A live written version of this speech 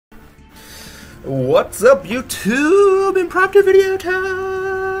What's up, YouTube? Impromptu video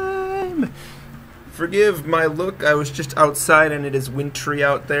time! Forgive my look, I was just outside and it is wintry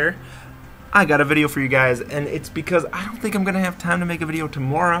out there. I got a video for you guys, and it's because I don't think I'm going to have time to make a video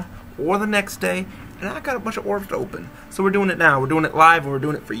tomorrow or the next day, and I got a bunch of orbs to open. So we're doing it now, we're doing it live, and we're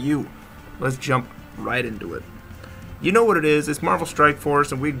doing it for you. Let's jump right into it. You know what it is, it's Marvel Strike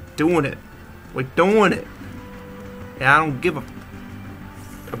Force, and we're doing it. We're doing it. Yeah, I don't give a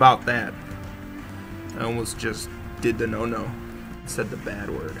about that. I almost just did the no-no. Said the bad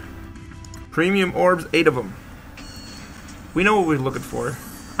word. Premium orbs, 8 of them. We know what we're looking for.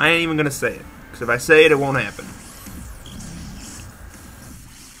 I ain't even gonna say it, because if I say it, it won't happen.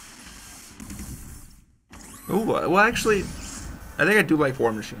 Ooh, well actually, I think I do like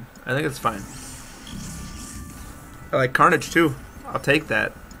War Machine. I think it's fine. I like Carnage too. I'll take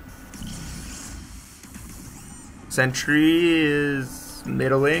that. Sentry is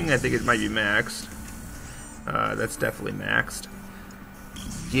middling. I think it might be maxed. That's definitely maxed.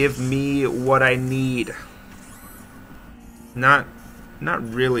 Give me what I need. Not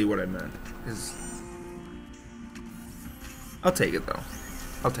really what I meant. I'll take it though.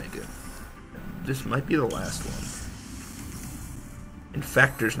 I'll take it. This might be the last one.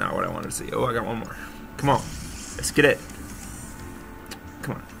 Infector's not what I wanted to see. Oh, I got one more. Come on. Let's get it.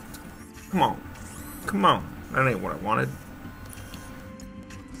 Come on. Come on. Come on. That ain't what I wanted.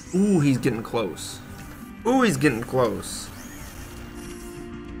 Ooh, he's getting close. Ooh, he's getting close.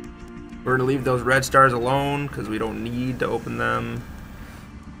 We're gonna leave those red stars alone because we don't need to open them.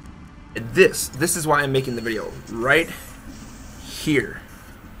 This is why I'm making the video right here.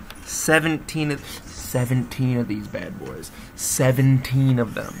 17 of these bad boys. 17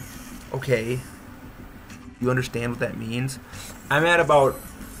 of them. Okay. You understand what that means? I'm at about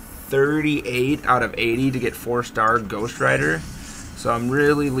 38 out of 80 to get 4-star Ghost Rider. So I'm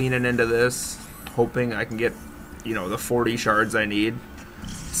really leaning into this, hoping I can get, you know, the 40 shards I need.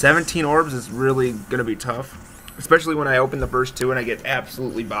 17 orbs is really gonna be tough, especially when I open the first 2 and I get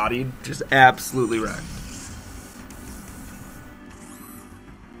absolutely bodied, just absolutely wrecked.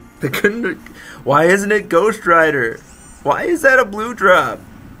 They couldn't. Why isn't it Ghost Rider? Why is that a blue drop?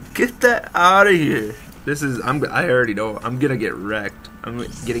 Get that out of here. This is. I already know. I'm gonna get wrecked. I'm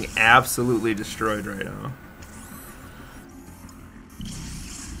getting absolutely destroyed right now.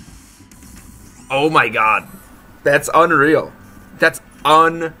 Oh my god, that's unreal. That's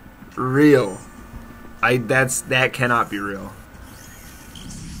unreal. That cannot be real.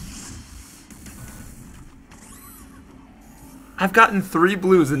 I've gotten 3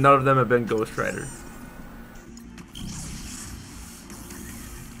 blues and none of them have been Ghost Rider.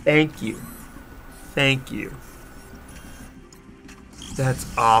 Thank you. Thank you. That's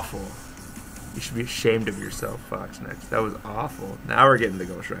awful. You should be ashamed of yourself, Foxnex. That was awful. Now we're getting the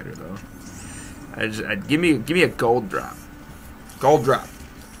Ghost Rider though. Give me a gold drop. Gold drop.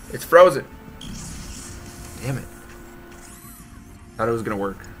 It's frozen. Damn it. Thought it was gonna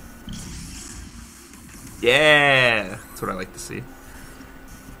work. Yeah, that's what I like to see.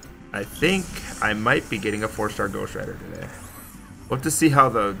 I think I might be getting a 4-star Ghost Rider today. We'll have to see how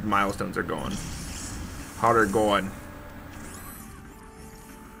the milestones are going. How they're going.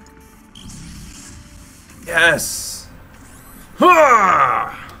 Yes.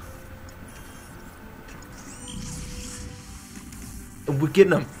 Ha! We're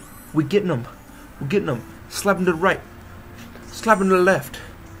getting them. We're getting them. We're getting them. Slap him to the right. Slap him to the left.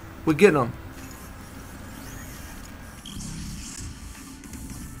 We're getting them.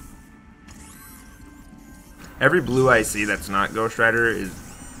 Every blue I see that's not Ghost Rider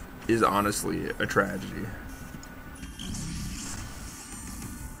is honestly a tragedy.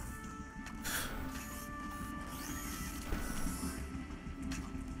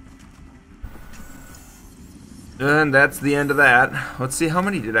 And that's the end of that. Let's see, how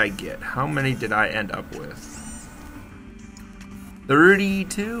many did I get? How many did I end up with?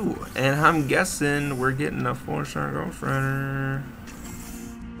 32. And I'm guessing we're getting a 4-star Ghost Rider.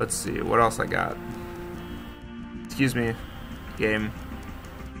 Let's see, what else I got? Excuse me, game.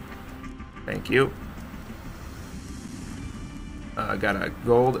 Thank you. Got a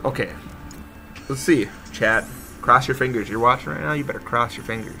gold. Okay. Let's see, chat. Cross your fingers. You're watching right now, you better cross your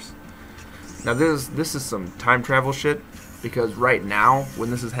fingers. Now this is some time travel shit, because right now, when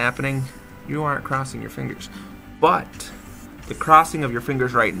this is happening, you aren't crossing your fingers. But the crossing of your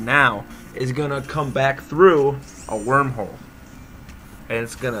fingers right now is gonna come back through a wormhole. And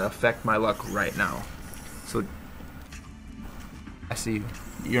it's gonna affect my luck right now. So I see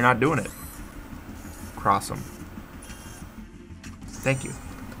you're not doing it. Cross them. Thank you.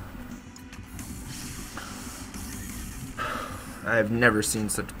 I have never seen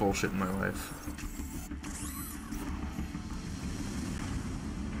such bullshit in my life.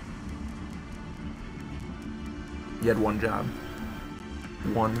 You had one job.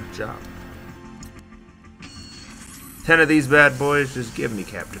 One job. 10 of these bad boys, just give me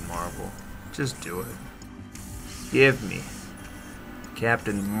Captain Marvel. Just do it. Give me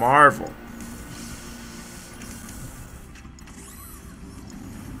Captain Marvel.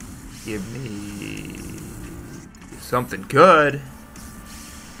 Give me something good.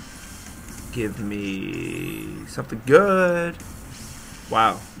 Give me something good.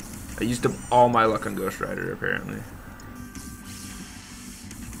 Wow. I used up all my luck on Ghost Rider, apparently.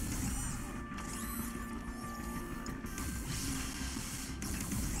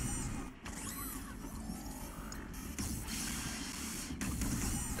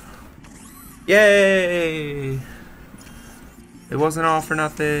 Yay! It wasn't all for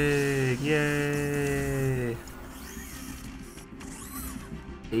nothing. Yay!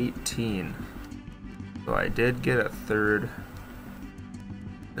 18. So I did get a third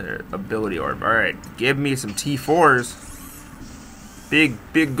ability orb. Alright, give me some T4s. Big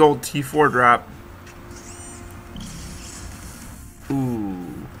gold T4 drop.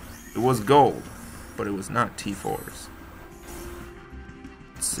 Ooh. It was gold, but it was not T4s.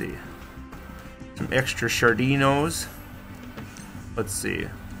 Let's see. Some extra Shardinos. Let's see.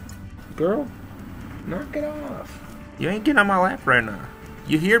 Girl, knock it off. You ain't getting on my lap right now.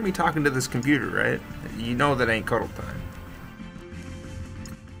 You hear me talking to this computer, right? You know that ain't cuddle time.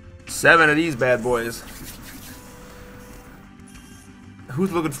 7 of these bad boys.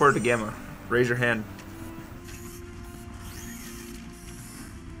 Who's looking forward to Gamma? Raise your hand.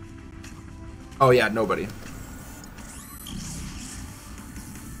 Oh yeah, nobody.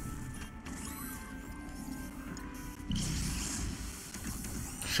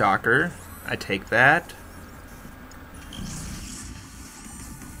 Shocker. I take that.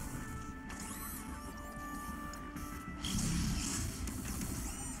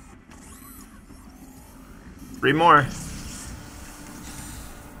 Three more.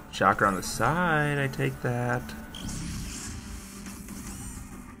 Shocker on the side. I take that.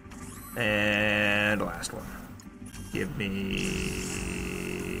 And last one. Give me...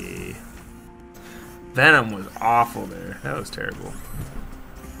 Venom was awful there. That was terrible.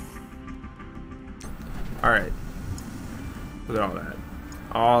 Alright. Look at all that.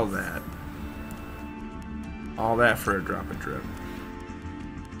 All that. All that for a drop and drip.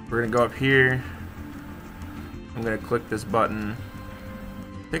 We're gonna go up here. I'm gonna click this button.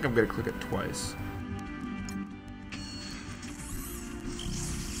 I think I'm gonna click it twice.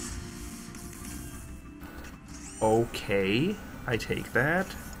 Okay, I take that.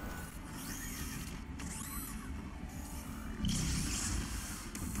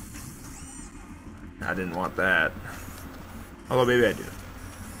 I didn't want that. Although maybe I do.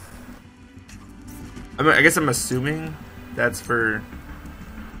 I guess I'm assuming that's for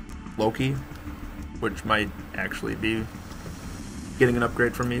Loki, which might actually be getting an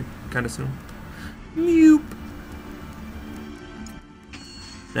upgrade from me kind of soon. Nope.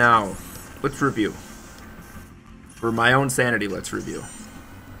 Now, let's review. For my own sanity, let's review.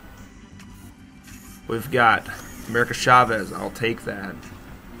 We've got America Chavez, I'll take that.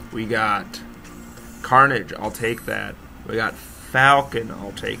 We got Carnage, I'll take that. We got Falcon,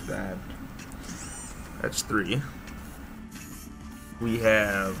 I'll take that. That's 3. We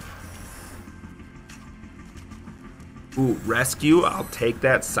have... Ooh, Rescue, I'll take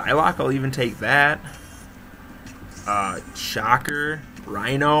that. Psylocke, I'll even take that. Shocker,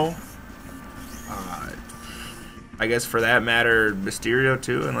 Rhino. I guess for that matter, Mysterio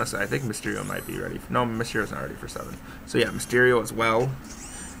too, unless I think Mysterio might be ready. No, Mysterio's not ready for 7. So yeah, Mysterio as well.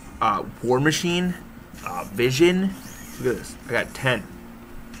 War Machine, Vision. Look at this. I got 10.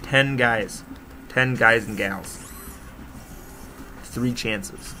 10 guys. 10 guys and gals. 3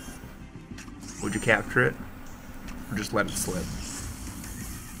 chances. Would you capture it? Or just let it slip?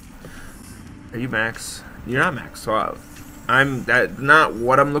 Are you max? You're not max, so I'm that not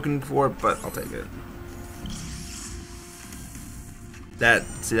what I'm looking for, but I'll take it.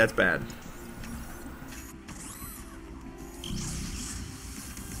 See, that's bad.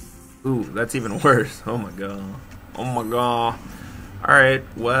 Ooh, that's even worse. Oh my god. Oh my god. Alright,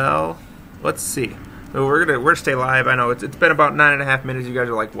 well, let's see. So we're gonna stay live. I know it's been about 9.5 minutes. You guys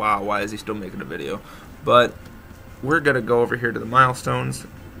are like, wow, why is he still making a video? But we're gonna go over here to the milestones,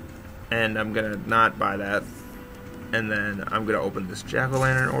 and I'm gonna not buy that. And then I'm gonna open this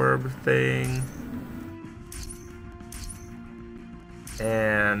jack-o'-lantern orb thing.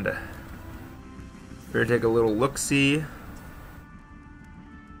 And we're gonna take a little look-see.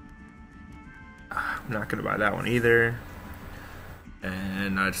 I'm not gonna buy that one either.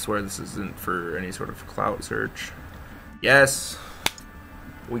 And I swear this isn't for any sort of clout search. Yes.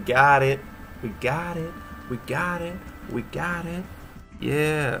 We got it. We got it. We got it. We got it.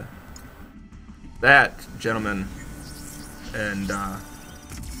 Yeah. That, gentlemen and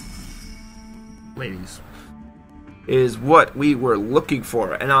ladies, is what we were looking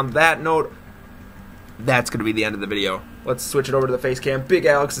for. And on that note, that's going to be the end of the video. Let's switch it over to the face cam. Big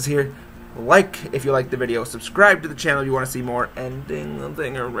Alex is here. Like if you like the video, subscribe to the channel if you want to see more, and ding the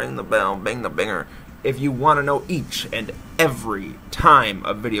dinger, ring the bell, bang the binger if you want to know each and every time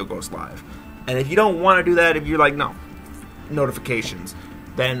a video goes live. And if you don't want to do that, if you're like, no, notifications,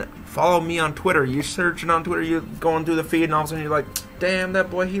 then follow me on Twitter. You're searching on Twitter, you're going through the feed, and all of a sudden you're like, damn, that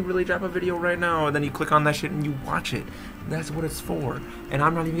boy, he really dropped a video right now. And then you click on that shit and you watch it. That's what it's for. And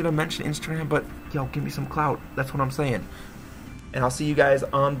I'm not even going to mention Instagram, but, yo, give me some clout. That's what I'm saying. And I'll see you guys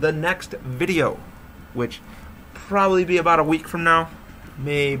on the next video, which probably be about a week from now.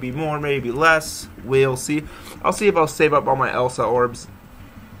 Maybe more, maybe less. We'll see. I'll see if I'll save up all my Elsa orbs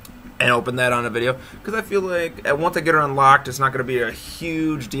and open that on a video, because I feel like once I get her unlocked, it's not going to be a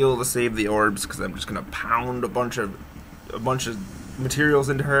huge deal to save the orbs, because I'm just going to pound a bunch of materials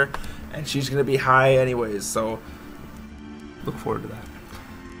into her, and she's going to be high anyways. So look forward to that.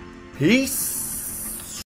 Peace.